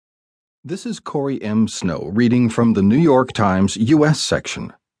This is Corey M. Snow reading from the New York Times U.S.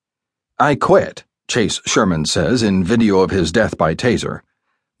 section. I Quit, Chase Sherman says in video of his death by Taser,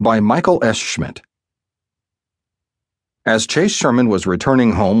 by Michael S. Schmidt. As Chase Sherman was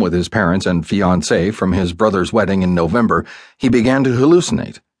returning home with his parents and fiancée from his brother's wedding in November, he began to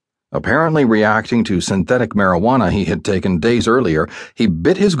hallucinate. Apparently reacting to synthetic marijuana he had taken days earlier, he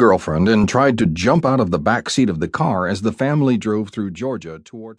bit his girlfriend and tried to jump out of the back seat of the car as the family drove through Georgia toward